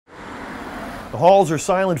The halls are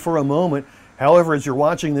silent for a moment. However, as you're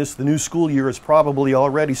watching this, the new school year has probably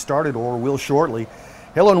already started or will shortly.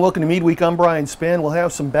 Hello and welcome to Meade Week. I'm Brian Spann. We'll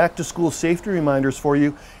have some back-to-school safety reminders for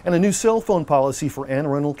you and a new cell phone policy for Anne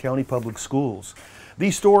Arundel County Public Schools.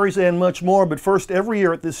 These stories and much more, but first, every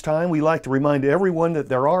year at this time, we like to remind everyone that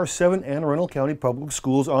there are 7 Anne Arundel County Public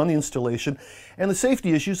Schools on the installation and the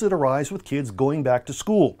safety issues that arise with kids going back to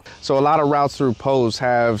school. So a lot of routes through posts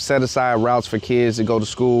have set aside routes for kids to go to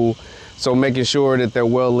school. So making sure that they're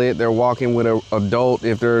well lit, they're walking with an adult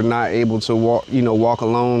if they're not able to walk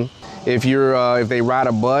alone. If they ride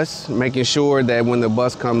a bus, making sure that when the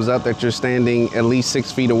bus comes up that you're standing at least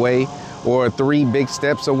 6 feet away or 3 big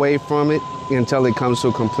steps away from it until it comes to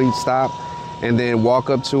a complete stop, and then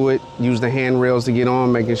walk up to it, use the handrails to get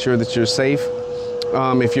on, making sure that you're safe.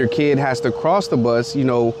 If your kid has to cross the bus,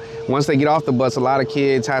 once they get off the bus, a lot of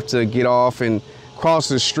kids have to get off and cross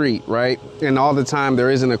the street, right? And all the time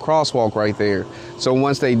there isn't a crosswalk right there. So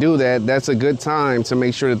once they do that, that's a good time to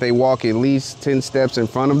make sure that they walk at least 10 steps in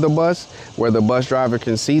front of the bus where the bus driver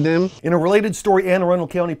can see them. In a related story, Anne Arundel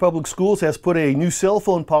County Public Schools has put a new cell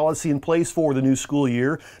phone policy in place for the new school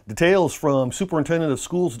year. Details from Superintendent of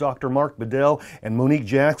Schools Dr. Mark Bedell and Monique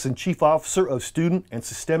Jackson, Chief Officer of Student and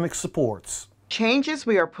Systemic Supports. Changes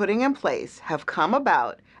we are putting in place have come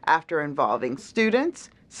about after involving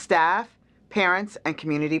students, staff, parents, and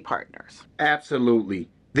community partners. Absolutely.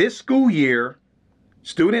 This school year,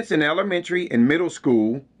 students in elementary and middle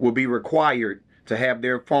school will be required to have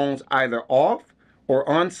their phones either off or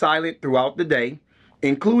on silent throughout the day,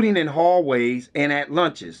 including in hallways and at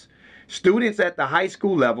lunches. Students at the high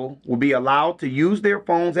school level will be allowed to use their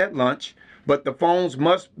phones at lunch, but the phones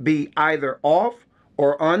must be either off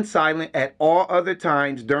or on silent at all other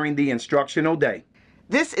times during the instructional day.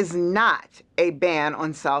 This is not a ban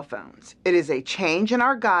on cell phones. It is a change in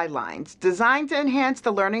our guidelines designed to enhance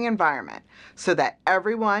the learning environment so that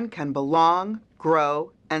everyone can belong,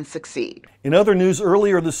 grow, and succeed. In other news,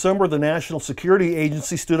 earlier this summer, the National Security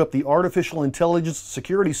Agency stood up the Artificial Intelligence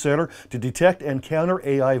Security Center to detect and counter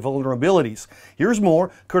AI vulnerabilities. Here's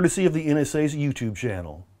more, courtesy of the NSA's YouTube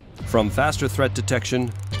channel. From faster threat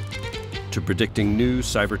detection to predicting new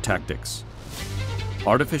cyber tactics,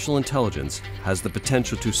 artificial intelligence has the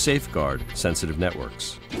potential to safeguard sensitive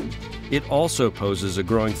networks. It also poses a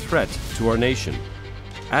growing threat to our nation.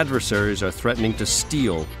 Adversaries are threatening to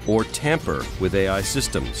steal or tamper with AI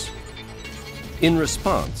systems. In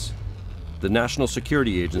response, the National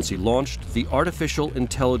Security Agency launched the Artificial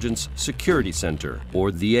Intelligence Security Center,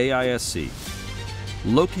 or the AISC.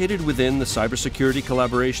 Located within the Cybersecurity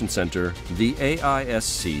Collaboration Center, the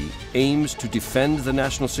AISC aims to defend the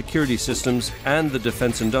national security systems and the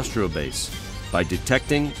defense industrial base by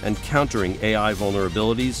detecting and countering AI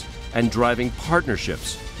vulnerabilities and driving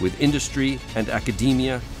partnerships with industry and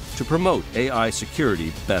academia to promote AI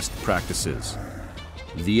security best practices.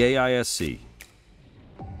 The AISC,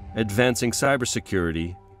 advancing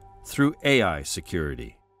cybersecurity through AI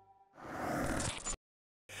security.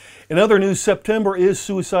 In other news, September is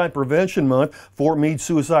Suicide Prevention Month. Fort Meade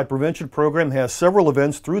Suicide Prevention Program has several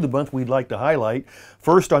events through the month we'd like to highlight.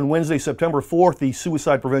 First, on Wednesday, September 4th, the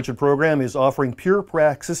Suicide Prevention Program is offering Pure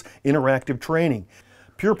Praxis interactive training.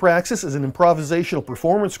 Pure Praxis is an improvisational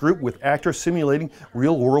performance group with actors simulating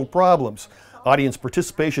real-world problems. Audience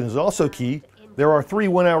participation is also key. There are 3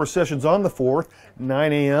 one-hour sessions on the 4th,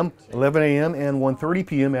 9 a.m., 11 a.m., and 1:30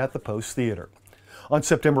 p.m. at the Post Theater. On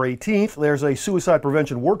September 18th, there's a suicide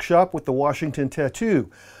prevention workshop with the Washington Tattoo.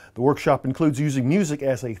 The workshop includes using music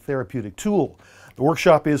as a therapeutic tool. The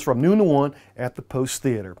workshop is from noon to 1 at the Post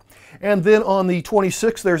Theater. And then on the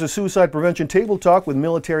 26th, there's a suicide prevention table talk with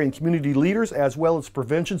military and community leaders as well as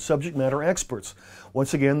prevention subject matter experts.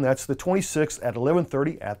 Once again, that's the 26th at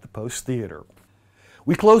 11:30 at the Post Theater.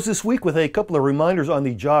 We close this week with a couple of reminders on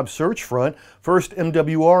the job search front. First,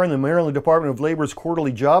 MWR and the Maryland Department of Labor's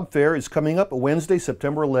quarterly job fair is coming up Wednesday,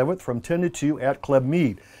 September 11th from 10 to 2 at Club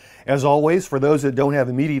Meade. As always, for those that don't have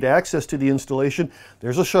immediate access to the installation,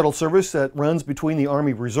 there's a shuttle service that runs between the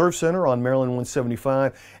Army Reserve Center on Maryland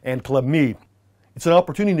 175 and Club Meade. It's an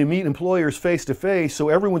opportunity to meet employers face-to-face, so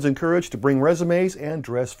everyone's encouraged to bring resumes and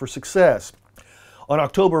dress for success. On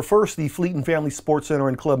October 1st, the Fleet and Family Sports Center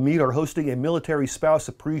and Club Meade are hosting a Military Spouse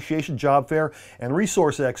Appreciation Job Fair and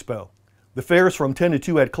Resource Expo. The fair is from 10 to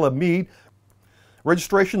 2 at Club Meade.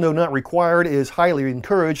 Registration, though not required, is highly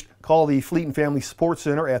encouraged. Call the Fleet and Family Sports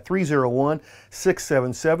Center at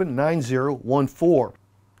 301-677-9014.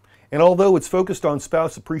 And although it's focused on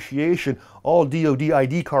spouse appreciation, all DoD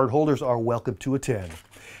ID card holders are welcome to attend.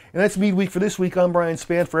 And that's Meade Week for this week. I'm Brian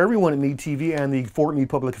Spann. For everyone at Meade TV and the Fort Meade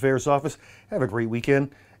Public Affairs Office, have a great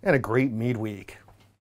weekend and a great Meade Week.